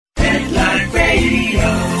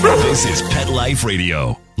This is Pet Life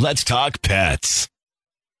Radio. Let's talk pets.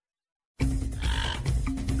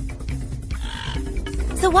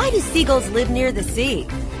 So why do seagulls live near the sea?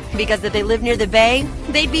 Because if they lived near the bay,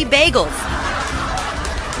 they'd be bagels.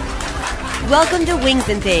 Welcome to Wings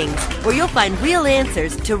and Things, where you'll find real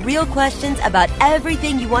answers to real questions about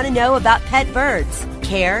everything you want to know about pet birds.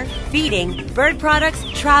 Care, feeding, bird products,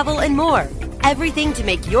 travel, and more. Everything to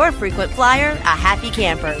make your frequent flyer a happy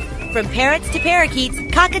camper. From parrots to parakeets,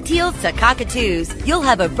 cockatiels to cockatoos, you'll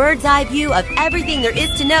have a bird's eye view of everything there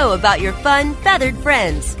is to know about your fun, feathered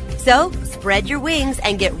friends. So, spread your wings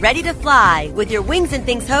and get ready to fly with your Wings and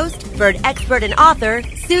Things host, bird expert and author,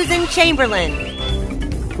 Susan Chamberlain.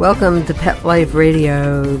 Welcome to Pet Life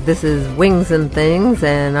Radio. This is Wings and Things,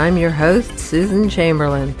 and I'm your host, Susan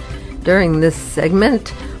Chamberlain. During this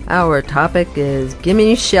segment, our topic is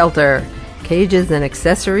Gimme Shelter, cages and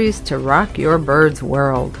accessories to rock your bird's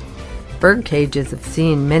world. Bird cages have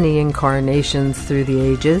seen many incarnations through the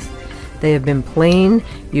ages. They have been plain,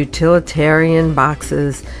 utilitarian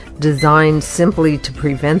boxes designed simply to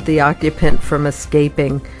prevent the occupant from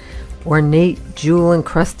escaping, ornate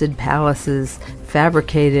jewel-encrusted palaces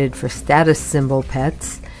fabricated for status symbol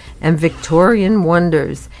pets, and Victorian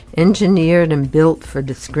wonders engineered and built for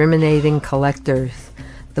discriminating collectors.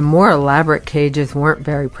 The more elaborate cages weren't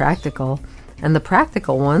very practical, and the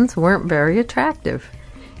practical ones weren't very attractive.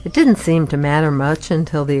 It didn't seem to matter much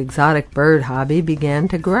until the exotic bird hobby began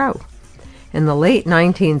to grow. In the late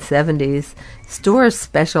 1970s, stores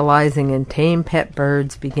specializing in tame pet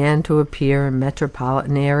birds began to appear in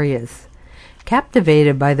metropolitan areas.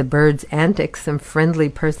 Captivated by the birds' antics and friendly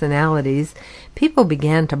personalities, people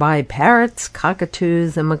began to buy parrots,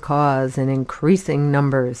 cockatoos, and macaws in increasing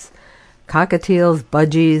numbers. Cockatiels,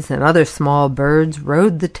 budgies, and other small birds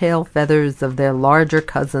rode the tail feathers of their larger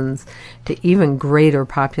cousins to even greater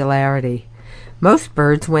popularity. Most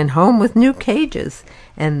birds went home with new cages,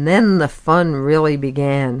 and then the fun really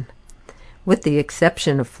began. With the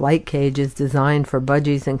exception of flight cages designed for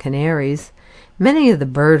budgies and canaries, many of the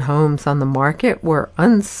bird homes on the market were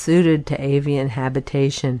unsuited to avian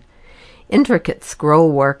habitation. Intricate scroll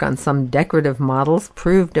work on some decorative models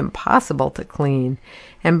proved impossible to clean,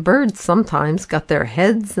 and birds sometimes got their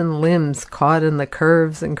heads and limbs caught in the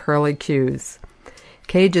curves and curlicues.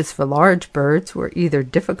 Cages for large birds were either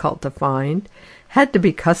difficult to find, had to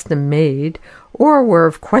be custom made, or were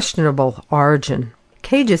of questionable origin.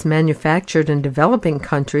 Cages manufactured in developing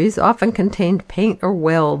countries often contained paint or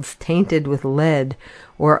welds tainted with lead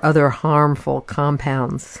or other harmful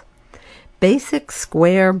compounds. Basic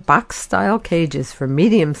square box-style cages for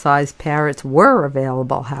medium-sized parrots were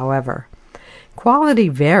available, however. Quality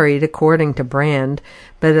varied according to brand,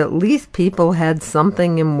 but at least people had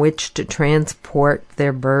something in which to transport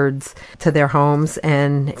their birds to their homes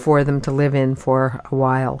and for them to live in for a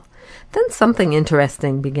while. Then something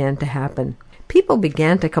interesting began to happen. People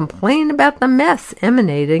began to complain about the mess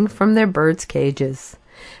emanating from their birds' cages.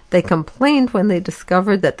 They complained when they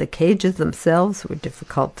discovered that the cages themselves were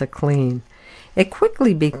difficult to clean. It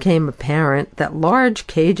quickly became apparent that large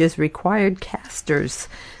cages required casters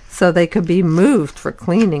so they could be moved for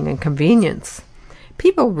cleaning and convenience.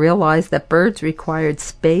 People realized that birds required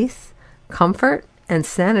space, comfort, and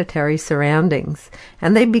sanitary surroundings,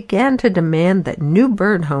 and they began to demand that new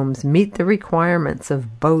bird homes meet the requirements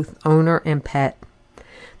of both owner and pet.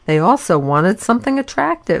 They also wanted something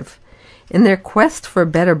attractive. In their quest for a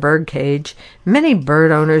better bird cage, many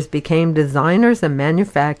bird owners became designers and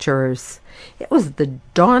manufacturers. It was the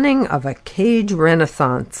dawning of a cage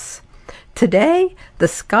renaissance. Today, the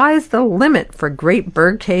sky's the limit for great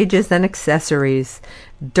bird cages and accessories.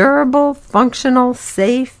 Durable, functional,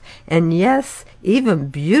 safe, and yes, even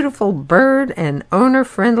beautiful bird and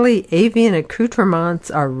owner-friendly avian accoutrements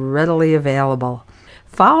are readily available.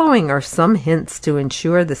 Following are some hints to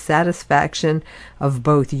ensure the satisfaction of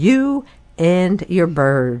both you and your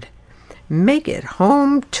bird. Make it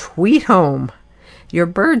home, tweet home. Your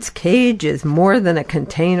bird's cage is more than a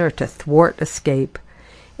container to thwart escape.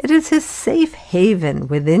 It is his safe haven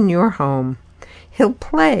within your home. He'll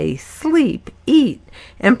play, sleep, eat,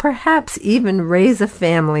 and perhaps even raise a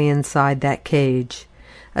family inside that cage.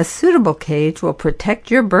 A suitable cage will protect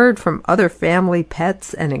your bird from other family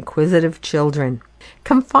pets and inquisitive children.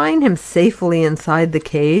 Confine him safely inside the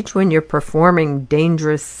cage when you're performing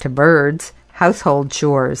dangerous to birds household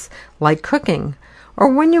chores, like cooking, or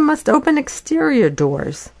when you must open exterior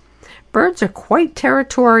doors. Birds are quite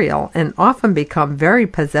territorial and often become very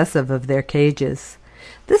possessive of their cages.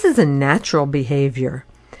 This is a natural behavior.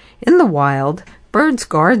 In the wild, birds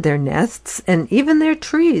guard their nests and even their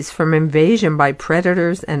trees from invasion by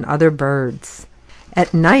predators and other birds.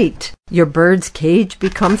 At night, Your bird's cage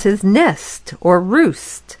becomes his nest or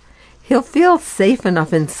roost. He'll feel safe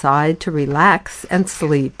enough inside to relax and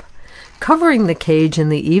sleep. Covering the cage in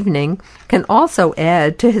the evening can also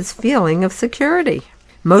add to his feeling of security.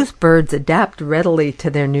 Most birds adapt readily to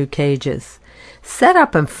their new cages. Set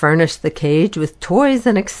up and furnish the cage with toys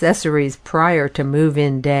and accessories prior to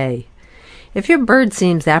move-in day. If your bird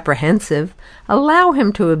seems apprehensive, allow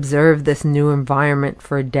him to observe this new environment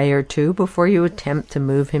for a day or two before you attempt to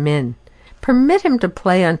move him in. Permit him to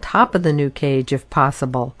play on top of the new cage if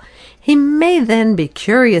possible. He may then be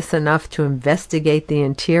curious enough to investigate the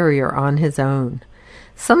interior on his own.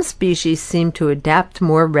 Some species seem to adapt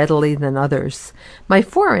more readily than others. My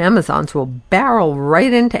 4 Amazons will barrel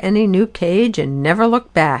right into any new cage and never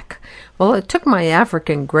look back. Well, it took my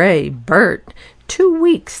African gray, Bert, 2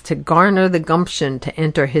 weeks to garner the gumption to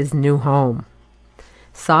enter his new home.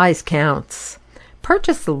 Size counts.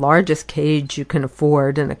 Purchase the largest cage you can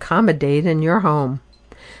afford and accommodate in your home.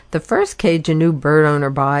 The first cage a new bird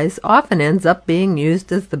owner buys often ends up being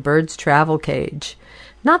used as the bird's travel cage.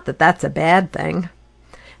 Not that that's a bad thing.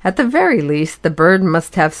 At the very least, the bird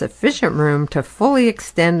must have sufficient room to fully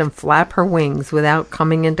extend and flap her wings without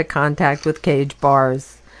coming into contact with cage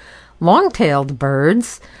bars. Long-tailed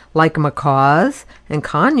birds, like macaws and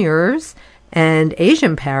conures and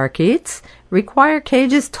Asian parakeets, require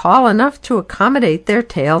cages tall enough to accommodate their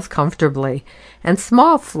tails comfortably, and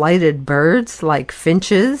small flighted birds like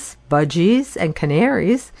finches, budgies, and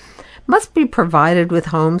canaries must be provided with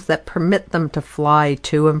homes that permit them to fly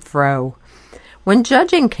to and fro. When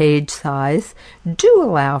judging cage size, do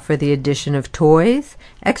allow for the addition of toys,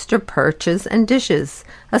 extra perches and dishes,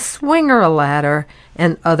 a swing or a ladder,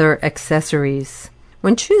 and other accessories.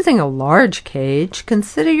 When choosing a large cage,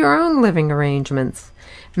 consider your own living arrangements.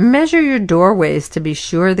 Measure your doorways to be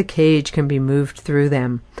sure the cage can be moved through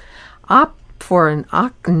them. Opt for an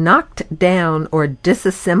knocked down or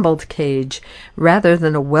disassembled cage rather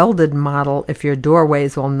than a welded model if your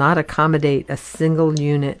doorways will not accommodate a single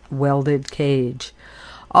unit welded cage.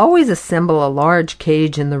 Always assemble a large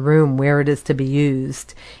cage in the room where it is to be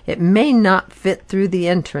used. It may not fit through the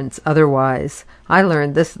entrance otherwise. I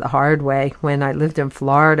learned this the hard way when I lived in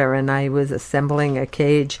Florida and I was assembling a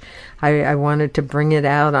cage. I wanted to bring it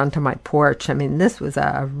out onto my porch. I mean, this was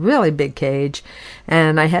a really big cage,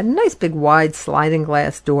 and I had nice big wide sliding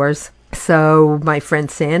glass doors. So my friend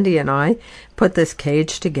Sandy and I put this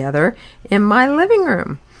cage together in my living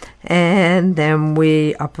room. And then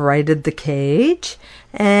we uprighted the cage,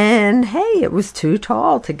 and hey, it was too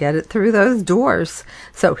tall to get it through those doors.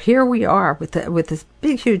 So here we are with this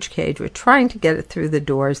big, huge cage. We're trying to get it through the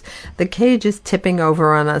doors. The cage is tipping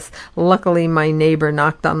over on us. Luckily, my neighbor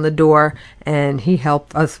knocked on the door, and he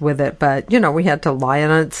helped us with it. But, we had to lie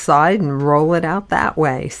on its side and roll it out that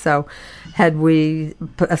way. So had we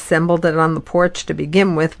assembled it on the porch to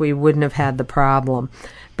begin with, we wouldn't have had the problem.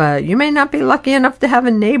 But you may not be lucky enough to have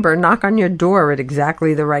a neighbor knock on your door at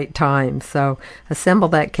exactly the right time. So assemble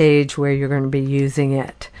that cage where you're going to be using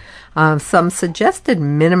it. Some suggested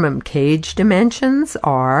minimum cage dimensions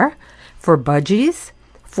are, for budgies,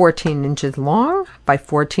 14 inches long by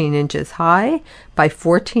 14 inches high by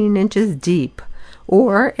 14 inches deep.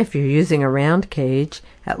 Or, if you're using a round cage,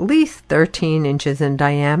 at least 13 inches in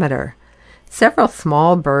diameter. Several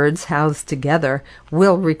small birds housed together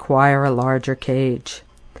will require a larger cage.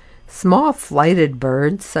 Small flighted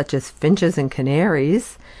birds, such as finches and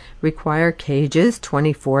canaries, require cages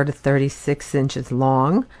 24 to 36 inches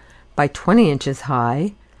long by 20 inches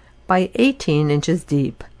high by 18 inches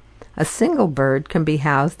deep. A single bird can be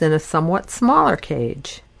housed in a somewhat smaller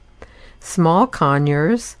cage. Small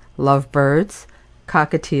conures, lovebirds,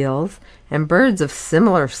 cockatiels, and birds of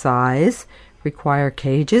similar size require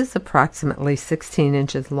cages approximately 16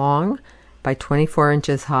 inches long by 24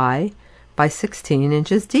 inches high by 16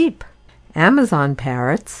 inches deep. Amazon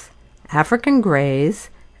parrots, African grays,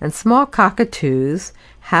 and small cockatoos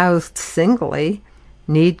housed singly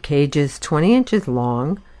need cages 20 inches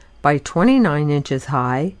long by 29 inches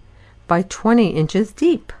high by 20 inches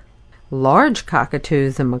deep. Large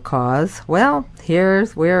cockatoos and macaws, well,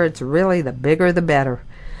 here's where it's really the bigger the better.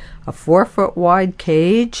 A 4-foot wide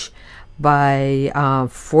cage by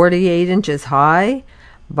 48 inches high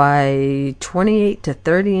by 28 to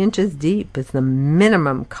 30 inches deep is the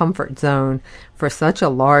minimum comfort zone for such a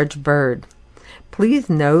large bird. Please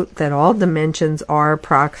note that all dimensions are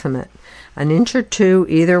approximate. An inch or two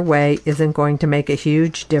either way isn't going to make a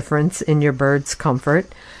huge difference in your bird's comfort.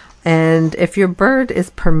 And if your bird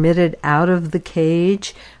is permitted out of the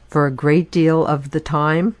cage for a great deal of the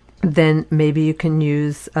time, then maybe you can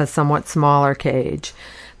use a somewhat smaller cage.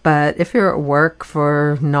 But if you're at work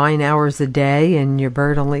for 9 hours a day and your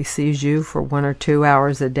bird only sees you for 1 or 2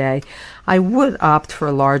 hours a day, I would opt for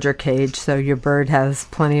a larger cage so your bird has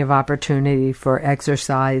plenty of opportunity for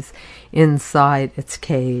exercise inside its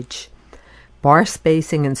cage. Bar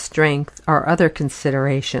spacing and strength are other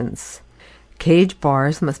considerations. Cage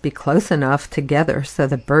bars must be close enough together so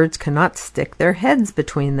the birds cannot stick their heads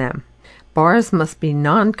between them. Bars must be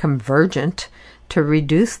non-convergent to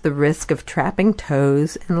reduce the risk of trapping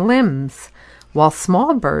toes and limbs. While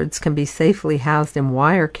small birds can be safely housed in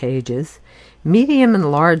wire cages, medium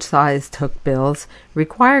and large-sized hookbills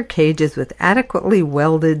require cages with adequately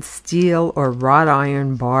welded steel or wrought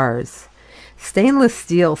iron bars. Stainless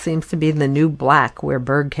steel seems to be the new black where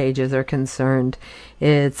bird cages are concerned.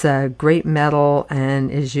 It's a great metal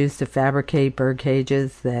and is used to fabricate bird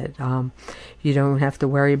cages that you don't have to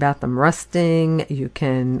worry about them rusting. You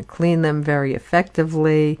can clean them very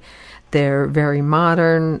effectively. They're very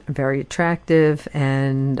modern, very attractive,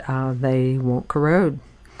 and they won't corrode.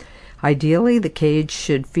 Ideally, the cage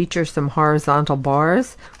should feature some horizontal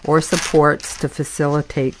bars or supports to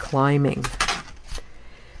facilitate climbing.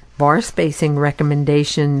 Bar spacing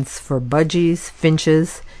recommendations for budgies,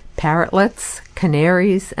 finches, parrotlets,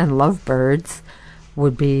 canaries, and lovebirds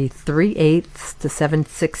would be 3/8 to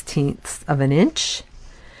 7/16 of an inch.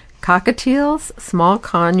 Cockatiels, small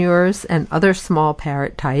conures, and other small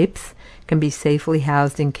parrot types can be safely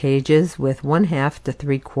housed in cages with 1/2 to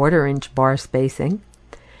 3/4 inch bar spacing.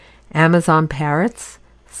 Amazon parrots,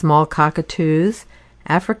 small cockatoos,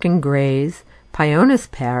 African greys,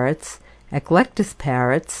 Pyonis parrots, Eclectus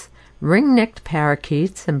parrots, ring-necked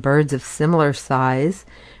parakeets, and birds of similar size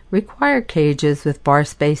require cages with bar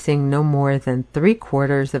spacing no more than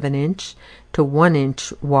 3/4 of an inch to 1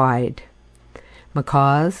 inch wide.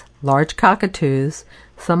 Macaws, large cockatoos,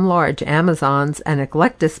 some large Amazons, and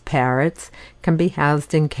Eclectus parrots can be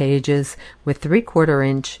housed in cages with 3/4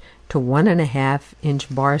 inch to 1.5 inch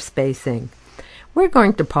bar spacing. We're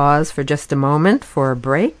going to pause for just a moment for a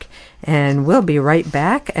break, and we'll be right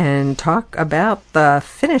back and talk about the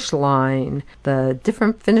finish line, the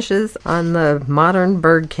different finishes on the modern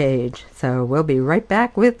bird cage. So we'll be right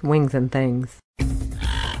back with Wings and Things.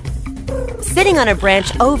 Sitting on a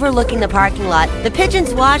branch overlooking the parking lot, the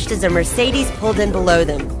pigeons watched as a Mercedes pulled in below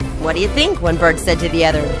them. What do you think? One bird said to the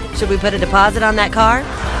other. Should we put a deposit on that car?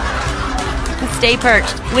 Stay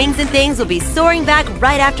perched. Wings and Things will be soaring back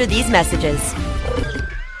right after these messages.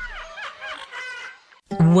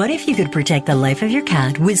 What if you could protect the life of your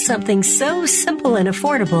cat with something so simple and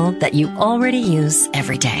affordable that you already use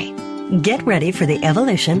every day? Get ready for the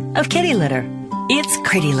evolution of kitty litter. It's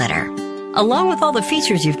Pretty Litter. Along with all the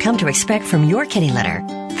features you've come to expect from your kitty litter,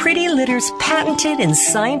 Pretty Litter's patented and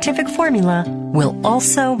scientific formula will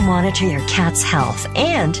also monitor your cat's health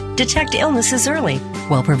and detect illnesses early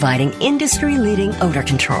while providing industry-leading odor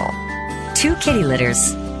control. 2 kitty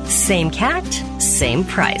litters, same cat, same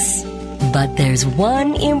price. But there's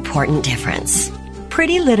one important difference.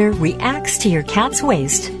 Pretty Litter reacts to your cat's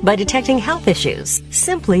waste by detecting health issues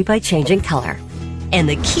simply by changing color. And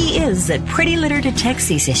the key is that Pretty Litter detects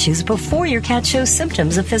these issues before your cat shows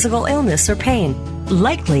symptoms of physical illness or pain,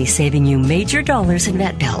 likely saving you major dollars in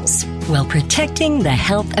vet bills while protecting the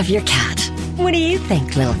health of your cat. What do you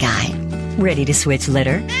think, little guy? Ready to switch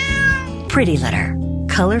litter? Pretty Litter.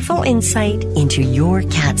 Colorful insight into your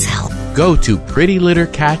cat's health. Go to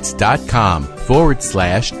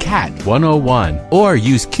prettylittercats.com/cat101 or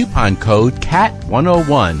use coupon code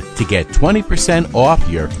CAT101 to get 20% off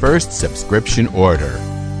your first subscription order.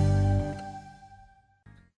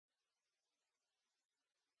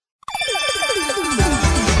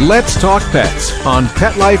 Let's Talk Pets on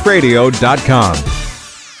PetLifeRadio.com.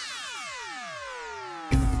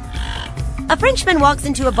 A Frenchman walks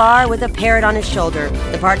into a bar with a parrot on his shoulder.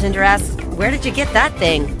 The bartender asks, "Where did you get that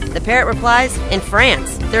thing?" The parrot replies, "In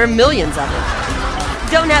France. There are millions of them."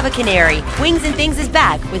 Don't have a canary. Wings and Things is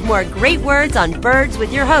back with more great words on birds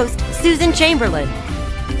with your host, Susan Chamberlain.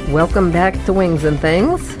 Welcome back to Wings and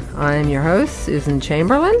Things. I'm your host, Susan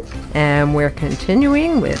Chamberlain, and we're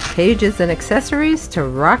continuing with cages and accessories to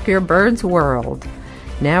rock your bird's world.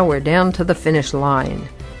 Now we're down to the finish line.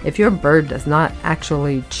 If your bird does not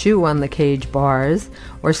actually chew on the cage bars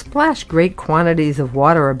or splash great quantities of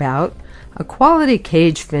water about, a quality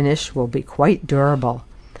cage finish will be quite durable.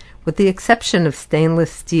 With the exception of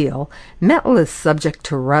stainless steel, metal is subject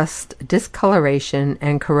to rust, discoloration,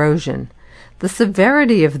 and corrosion. The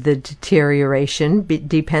severity of the deterioration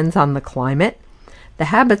depends on the climate, the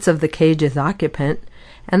habits of the cage's occupant,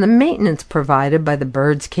 and the maintenance provided by the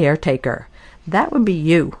bird's caretaker. That would be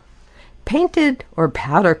you. Painted or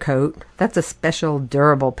powder coat, that's a special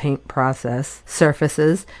durable paint process,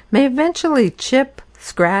 surfaces may eventually chip,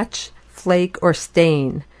 scratch, flake, or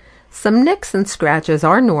stain. Some nicks and scratches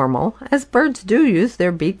are normal, as birds do use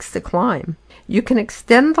their beaks to climb. You can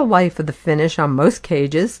extend the life of the finish on most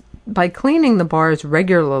cages by cleaning the bars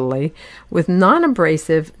regularly with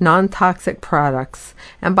non-abrasive, non-toxic products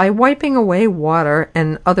and by wiping away water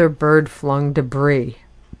and other bird-flung debris.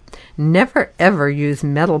 Never ever use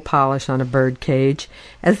metal polish on a bird cage,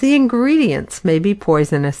 as the ingredients may be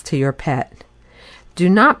poisonous to your pet. Do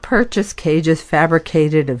not purchase cages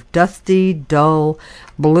fabricated of dusty, dull,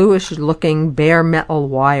 bluish-looking bare metal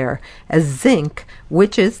wire, as zinc,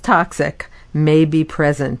 which is toxic, may be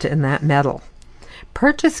present in that metal.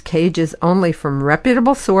 Purchase cages only from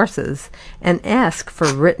reputable sources and ask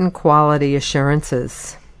for written quality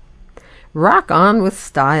assurances. Rock on with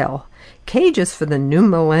style. Cages for the new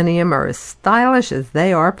millennium are as stylish as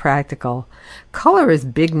they are practical. Color is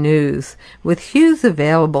big news, with hues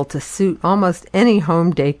available to suit almost any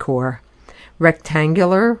home decor.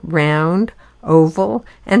 Rectangular, round, oval,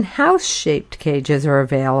 and house-shaped cages are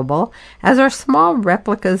available, as are small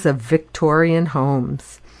replicas of Victorian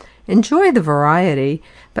homes. Enjoy the variety,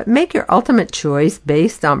 but make your ultimate choice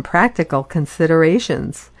based on practical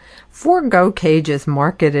considerations. Forego cages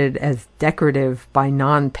marketed as decorative by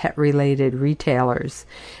non-pet-related retailers.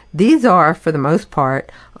 These are, for the most part,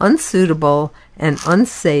 unsuitable and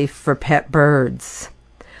unsafe for pet birds.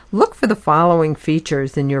 Look for the following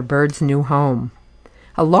features in your bird's new home.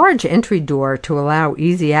 A large entry door to allow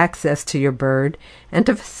easy access to your bird and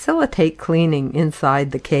to facilitate cleaning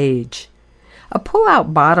inside the cage. A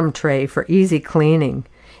pull-out bottom tray for easy cleaning.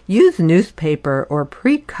 Use newspaper or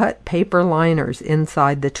pre-cut paper liners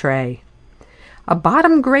inside the tray. A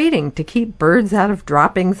bottom grating to keep birds out of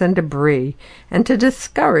droppings and debris and to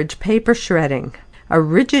discourage paper shredding. A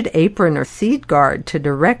rigid apron or seed guard to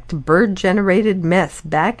direct bird-generated mess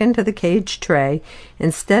back into the cage tray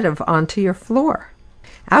instead of onto your floor.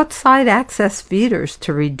 Outside access feeders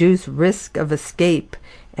to reduce risk of escape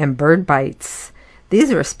and bird bites.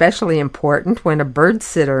 These are especially important when a bird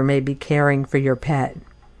sitter may be caring for your pet.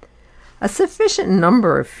 A sufficient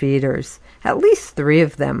number of feeders, at least 3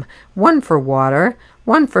 of them, 1 for water,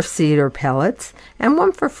 1 for seed or pellets, and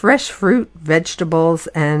 1 for fresh fruit, vegetables,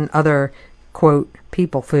 and other, quote,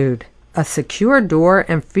 people food. A secure door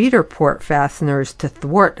and feeder port fasteners to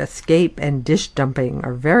thwart escape and dish dumping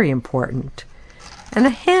are very important. And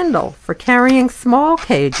a handle for carrying small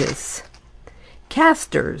cages.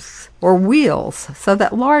 Casters or wheels so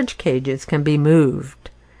that large cages can be moved.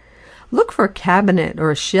 Look for a cabinet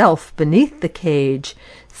or a shelf beneath the cage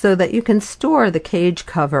so that you can store the cage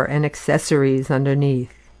cover and accessories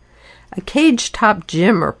underneath. A cage-top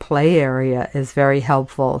gym or play area is very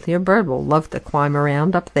helpful. Your bird will love to climb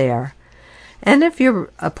around up there. And if you're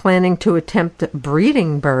planning to attempt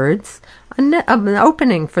breeding birds, an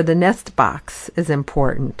opening for the nest box is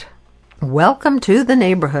important. Welcome to the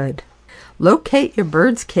neighborhood. Locate your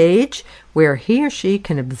bird's cage where he or she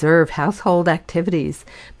can observe household activities,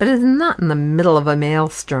 but is not in the middle of a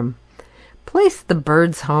maelstrom. Place the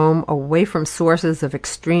bird's home away from sources of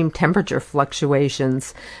extreme temperature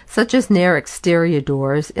fluctuations, such as near exterior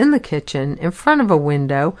doors, in the kitchen, in front of a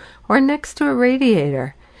window, or next to a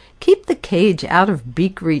radiator. Keep the cage out of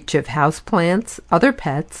beak reach of houseplants, other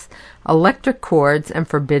pets, electric cords, and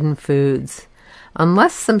forbidden foods.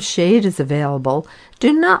 Unless some shade is available,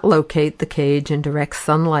 do not locate the cage in direct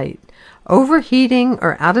sunlight. Overheating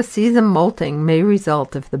or out-of-season molting may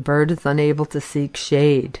result if the bird is unable to seek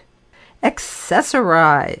shade.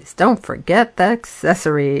 Accessorize. Don't forget the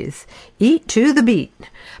accessories. Eat to the beat.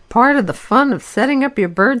 Part of the fun of setting up your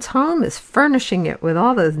bird's home is furnishing it with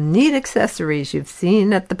all those neat accessories you've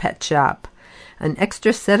seen at the pet shop. An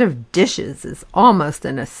extra set of dishes is almost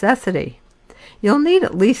a necessity. You'll need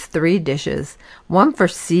at least 3 dishes, 1 for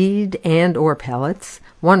seed and or pellets,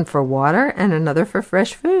 1 for water, and another for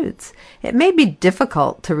fresh foods. It may be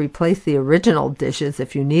difficult to replace the original dishes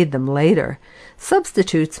if you need them later.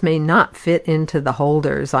 Substitutes may not fit into the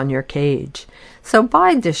holders on your cage, so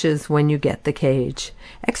buy dishes when you get the cage.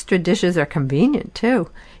 Extra dishes are convenient, too.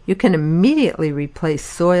 You can immediately replace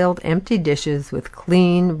soiled, empty dishes with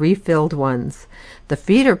clean, refilled ones. The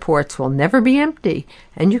feeder ports will never be empty,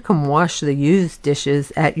 and you can wash the used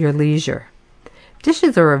dishes at your leisure.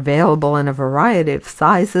 Dishes are available in a variety of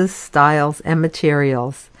sizes, styles, and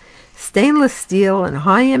materials. Stainless steel and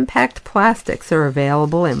high-impact plastics are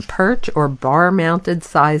available in perch or bar-mounted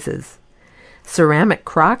sizes. Ceramic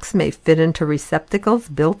crocks may fit into receptacles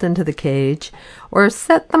built into the cage, or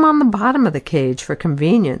set them on the bottom of the cage for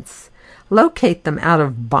convenience. Locate them out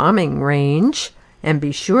of bombing range and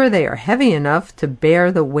be sure they are heavy enough to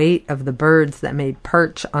bear the weight of the birds that may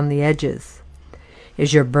perch on the edges.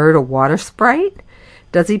 Is your bird a water sprite?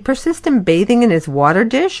 Does he persist in bathing in his water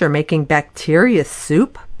dish or making bacteria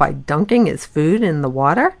soup by dunking his food in the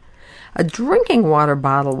water? A drinking water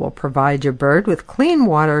bottle will provide your bird with clean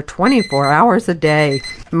water 24 hours a day.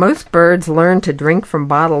 Most birds learn to drink from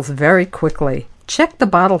bottles very quickly. Check the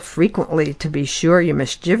bottle frequently to be sure your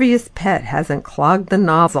mischievous pet hasn't clogged the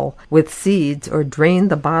nozzle with seeds or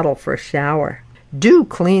drained the bottle for a shower. Do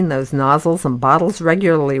clean those nozzles and bottles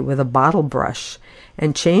regularly with a bottle brush,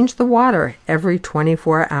 and change the water every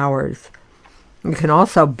 24 hours. You can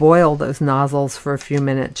also boil those nozzles for a few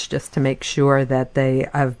minutes just to make sure that they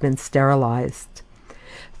have been sterilized.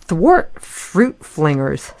 Thwart fruit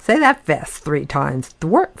flingers. Say that fast 3 times.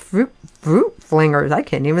 Thwart fruit flingers. I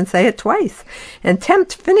can't even say it twice. And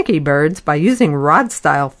tempt finicky birds by using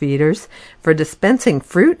rod-style feeders for dispensing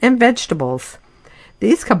fruit and vegetables.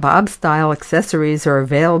 These kebab-style accessories are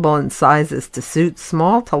available in sizes to suit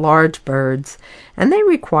small to large birds, and they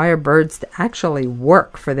require birds to actually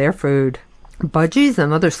work for their food. Budgies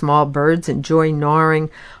and other small birds enjoy gnawing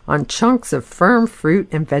on chunks of firm fruit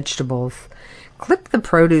and vegetables. Clip the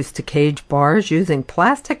produce to cage bars using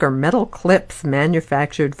plastic or metal clips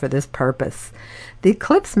manufactured for this purpose. The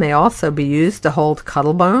clips may also be used to hold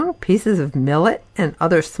cuttlebone, pieces of millet, and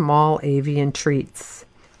other small avian treats.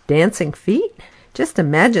 Dancing feet? Just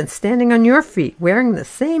imagine standing on your feet wearing the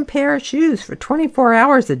same pair of shoes for 24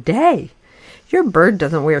 hours a day. Your bird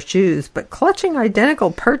doesn't wear shoes, but clutching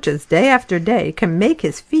identical perches day after day can make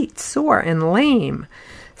his feet sore and lame.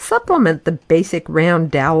 Supplement the basic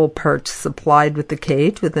round dowel perch supplied with the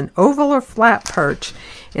cage with an oval or flat perch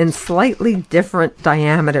in slightly different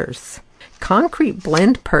diameters. Concrete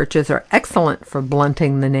blend perches are excellent for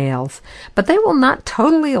blunting the nails, but they will not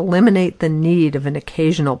totally eliminate the need of an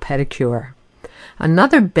occasional pedicure.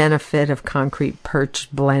 Another benefit of concrete perch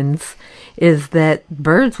blends is that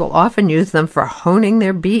birds will often use them for honing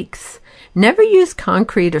their beaks. Never use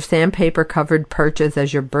concrete or sandpaper-covered perches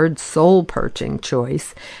as your bird's sole perching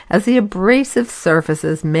choice, as the abrasive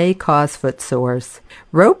surfaces may cause foot sores.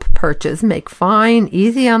 Rope perches make fine,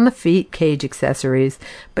 easy-on-the-feet cage accessories,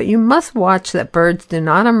 but you must watch that birds do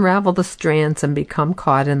not unravel the strands and become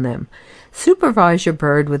caught in them. Supervise your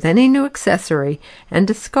bird with any new accessory and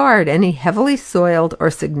discard any heavily soiled or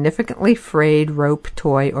significantly frayed rope,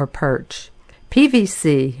 toy, or perch.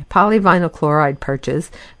 PVC, polyvinyl chloride perches,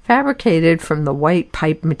 fabricated from the white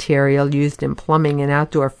pipe material used in plumbing and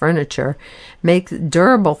outdoor furniture, makes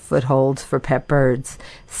durable footholds for pet birds.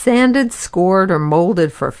 Sanded, scored, or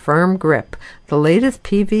molded for firm grip, the latest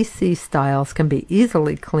PVC styles can be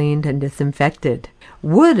easily cleaned and disinfected.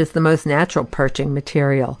 Wood is the most natural perching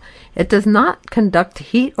material. It does not conduct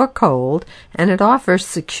heat or cold, and it offers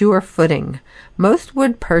secure footing. Most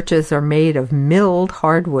wood perches are made of milled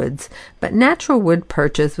hardwoods, but natural wood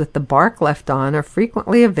perches with the bark left on are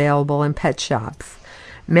frequently available in pet shops.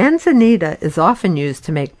 Manzanita is often used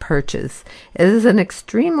to make perches. It is an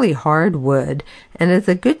extremely hard wood and is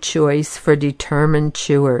a good choice for determined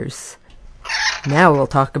chewers. Now we'll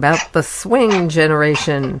talk about the swing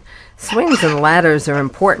generation. Swings and ladders are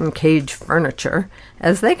important cage furniture,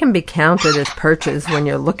 as they can be counted as perches when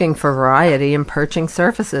you're looking for variety in perching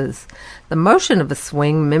surfaces. The motion of a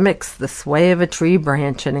swing mimics the sway of a tree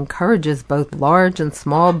branch and encourages both large and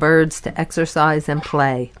small birds to exercise and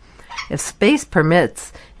play. If space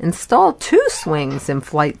permits, install 2 swings in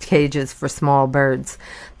flight cages for small birds.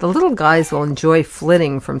 The little guys will enjoy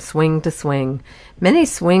flitting from swing to swing. Many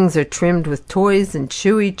swings are trimmed with toys and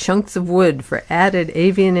chewy chunks of wood for added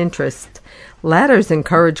avian interest. Ladders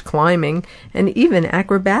encourage climbing and even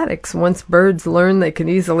acrobatics once birds learn they can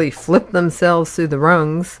easily flip themselves through the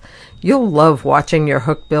rungs. You'll love watching your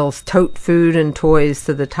hookbills tote food and toys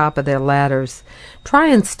to the top of their ladders. Try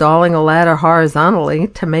installing a ladder horizontally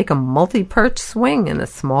to make a multi-perch swing in a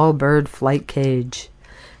small bird flight cage.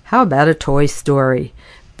 How about a toy story?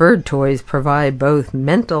 Bird toys provide both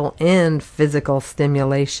mental and physical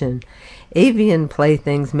stimulation. Avian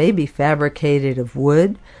playthings may be fabricated of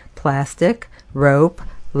wood, plastic, rope,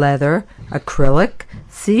 leather, acrylic,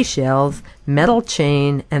 seashells, metal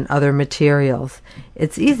chain, and other materials.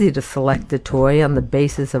 It's easy to select a toy on the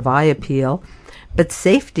basis of eye appeal, but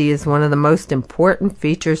safety is one of the most important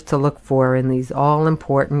features to look for in these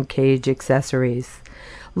all-important cage accessories.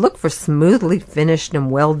 Look for smoothly finished and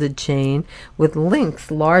welded chain with links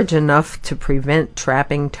large enough to prevent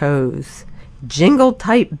trapping toes.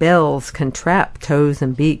 Jingle-type bells can trap toes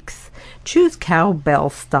and beaks. Choose cowbell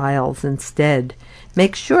styles instead.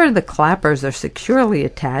 Make sure the clappers are securely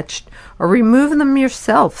attached, or remove them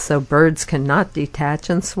yourself so birds cannot detach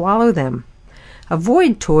and swallow them.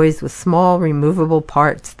 Avoid toys with small removable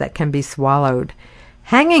parts that can be swallowed.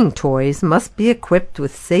 Hanging toys must be equipped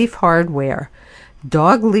with safe hardware.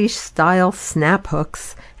 Dog leash style snap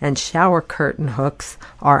hooks and shower curtain hooks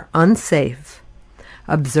are unsafe.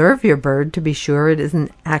 Observe your bird to be sure it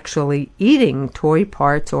isn't actually eating toy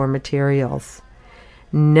parts or materials.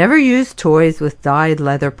 Never use toys with dyed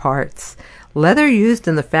leather parts. Leather used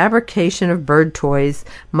in the fabrication of bird toys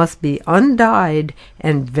must be undyed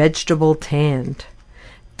and vegetable tanned.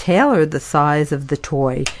 Tailor the size of the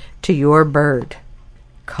toy to your bird.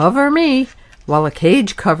 Cover me. While a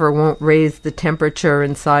cage cover won't raise the temperature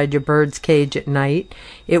inside your bird's cage at night,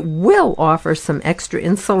 it will offer some extra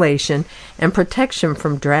insulation and protection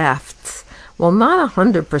from drafts. While not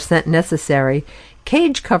 100% necessary,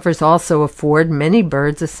 cage covers also afford many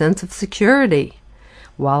birds a sense of security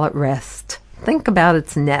while at rest. Think about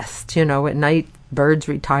its nest. At night birds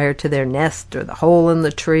retire to their nest or the hole in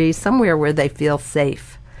the tree, somewhere where they feel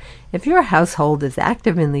safe. If your household is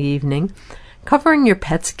active in the evening, covering your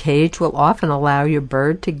pet's cage will often allow your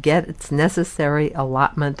bird to get its necessary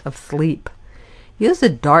allotment of sleep. Use a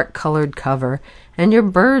dark-colored cover, and your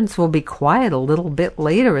birds will be quiet a little bit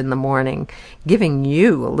later in the morning, giving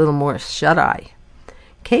you a little more shut-eye.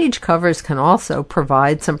 Cage covers can also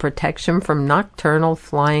provide some protection from nocturnal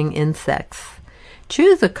flying insects.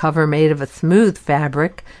 Choose a cover made of a smooth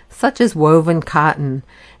fabric, such as woven cotton.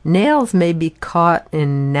 Nails may be caught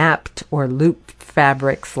in napped or looped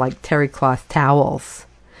fabrics like terry cloth towels.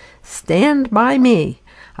 Stand by me.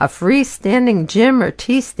 A freestanding gym or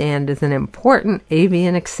tea stand is an important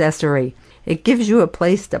avian accessory. It gives you a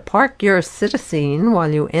place to park your citizen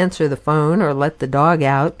while you answer the phone or let the dog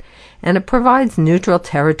out, and it provides neutral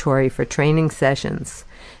territory for training sessions.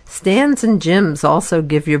 Stands and gyms also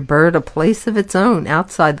give your bird a place of its own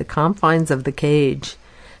outside the confines of the cage.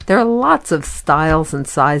 There are lots of styles and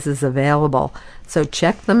sizes available, so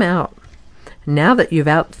check them out. Now that you've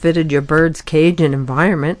outfitted your bird's cage and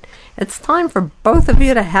environment, it's time for both of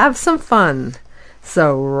you to have some fun.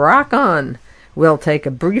 So rock on. We'll take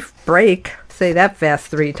a brief break. Say that fast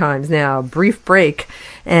 3 times now. Brief break.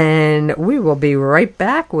 And we will be right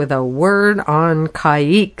back with a word on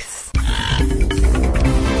kayaks.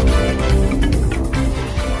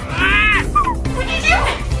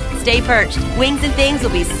 Stay perched. Wings and Things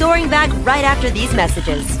will be soaring back right after these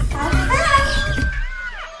messages.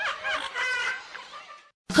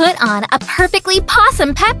 Put on a perfectly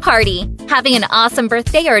possum pet party. Having an awesome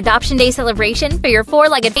birthday or adoption day celebration for your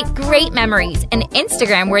 4-legged pet. Great memories and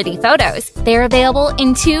Instagram-worthy photos. They're available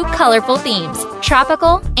in 2 colorful themes,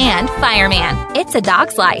 tropical and fireman. It's a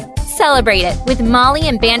dog's life. Celebrate it with Molly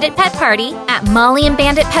and Bandit Pet Party at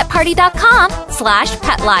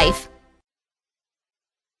mollyandbanditpetparty.com/petlife.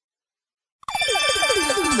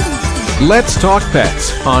 Let's Talk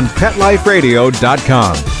Pets on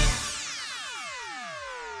PetLifeRadio.com.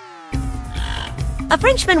 A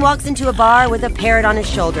Frenchman walks into a bar with a parrot on his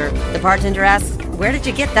shoulder. The bartender asks, "Where did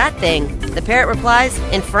you get that thing?" The parrot replies,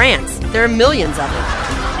 "In France. There are millions of them."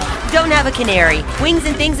 Don't have a canary. Wings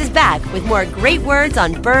and Things is back with more great words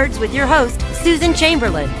on birds with your host, Susan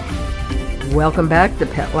Chamberlain. Welcome back to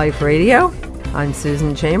Pet Life Radio. I'm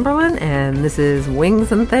Susan Chamberlain, and this is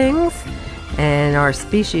Wings and Things. And our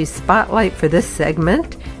species spotlight for this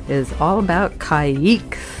segment is all about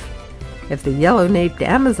kayaks. If the yellow-naped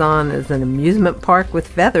Amazon is an amusement park with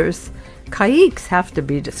feathers, kayaks have to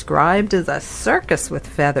be described as a circus with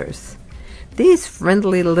feathers. These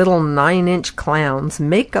friendly little 9-inch clowns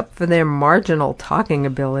make up for their marginal talking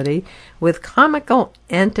ability with comical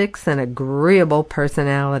antics and agreeable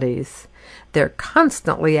personalities. They're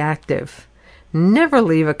constantly active. Never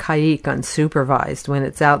leave a kayak unsupervised when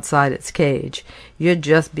it's outside its cage. You'd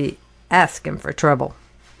just be asking for trouble.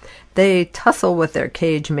 They tussle with their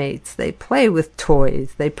cage mates, they play with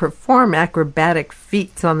toys, they perform acrobatic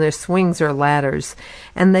feats on their swings or ladders,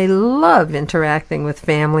 and they love interacting with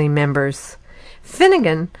family members.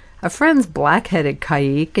 Finnegan, a friend's black-headed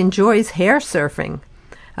kayak, enjoys hair surfing,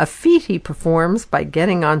 a feat he performs by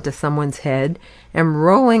getting onto someone's head and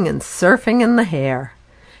rolling and surfing in the hair.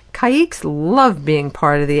 Kayaks love being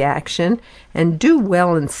part of the action and do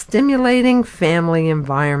well in stimulating family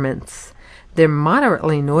environments. They're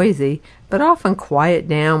moderately noisy, but often quiet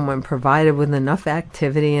down when provided with enough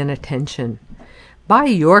activity and attention. Buy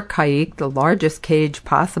your kayak the largest cage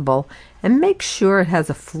possible and make sure it has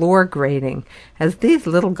a floor grating, as these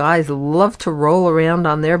little guys love to roll around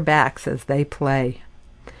on their backs as they play.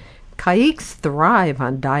 Kayaks thrive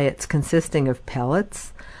on diets consisting of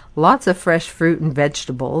pellets, lots of fresh fruit and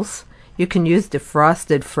vegetables. You can use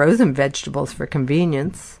defrosted frozen vegetables for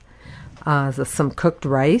convenience, some cooked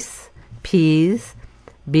rice, peas,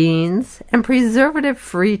 beans, and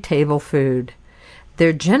preservative-free table food.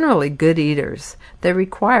 They're generally good eaters. They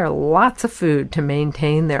require lots of food to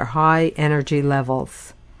maintain their high energy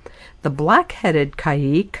levels. The black-headed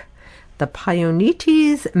caique, the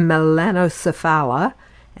Pyonetes melanocephala,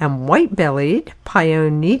 and white-bellied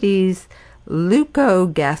Pyonetes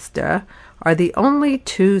leucogaster are the only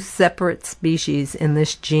two separate species in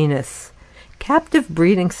this genus. Captive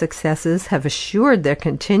breeding successes have assured their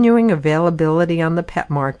continuing availability on the pet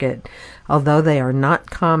market, although they are not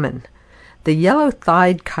common. The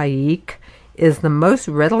yellow-thighed caique is the most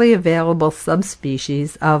readily available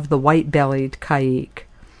subspecies of the white-bellied caique.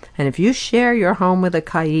 And if you share your home with a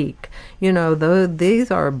caique,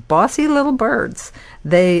 these are bossy little birds.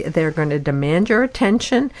 They're going to demand your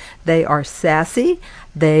attention. They are sassy.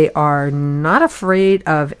 They are not afraid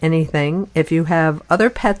of anything. If you have other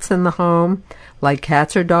pets in the home, like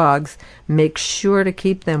cats or dogs, make sure to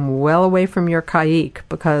keep them well away from your caique,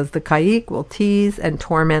 because the caique will tease and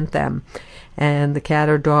torment them. And the cat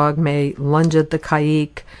or dog may lunge at the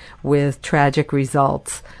caique with tragic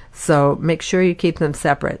results. So make sure you keep them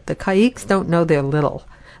separate. The caiques don't know they're little.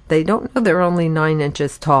 They don't know they're only 9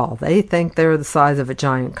 inches tall. They think they're the size of a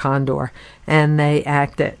giant condor, and they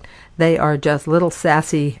act it. They are just little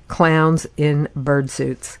sassy clowns in bird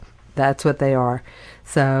suits. That's what they are.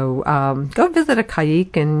 So go visit a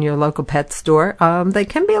caique in your local pet store. They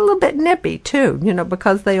can be a little bit nippy too,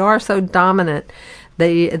 because they are so dominant.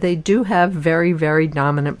 They do have very, very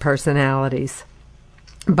dominant personalities.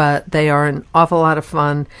 But they are an awful lot of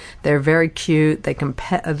fun. They're very cute. They can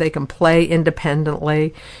play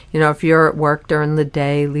independently. If you're at work during the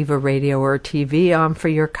day, leave a radio or a TV on for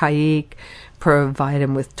your caique. Provide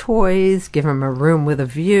him with toys. Give him a room with a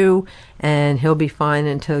view, and he'll be fine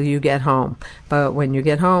until you get home. But when you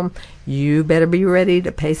get home, you better be ready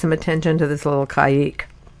to pay some attention to this little caique,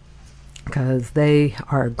 because they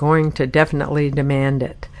are going to definitely demand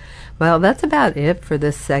it. Well, that's about it for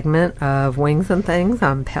this segment of Wings and Things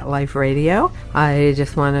on Pet Life Radio. I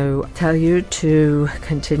just want to tell you to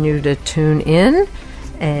continue to tune in.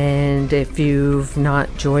 And if you've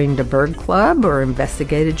not joined a bird club or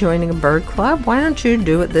investigated joining a bird club, why don't you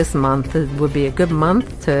do it this month? It would be a good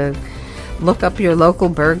month to look up your local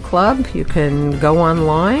bird club. You can go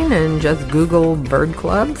online and just Google bird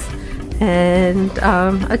clubs and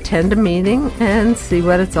attend a meeting and see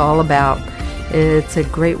what it's all about. It's a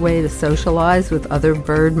great way to socialize with other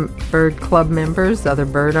bird club members, other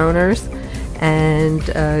bird owners, and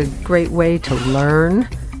a great way to learn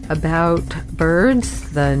about birds.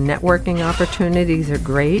 The networking opportunities are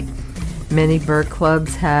great. Many bird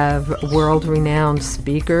clubs have world-renowned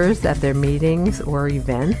speakers at their meetings or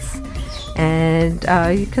events, and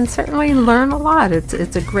you can certainly learn a lot.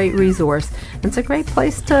 It's a great resource. It's a great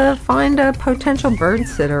place to find a potential bird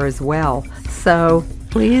sitter as well. So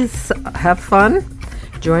please have fun,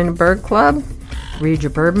 join a bird club, read your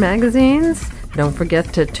bird magazines. Don't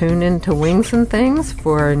forget to tune in to Wings and Things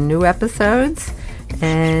for new episodes.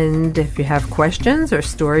 And if you have questions or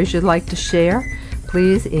stories you'd like to share,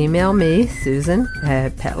 please email me, Susan,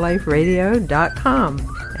 at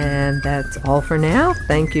PetLifeRadio.com. And that's all for now.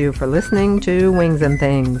 Thank you for listening to Wings and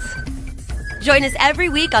Things. Join us every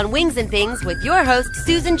week on Wings and Things with your host,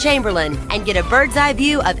 Susan Chamberlain, and get a bird's eye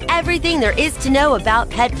view of everything there is to know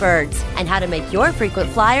about pet birds and how to make your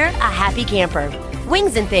frequent flyer a happy camper.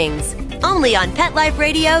 Wings and Things, only on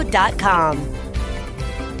PetLifeRadio.com.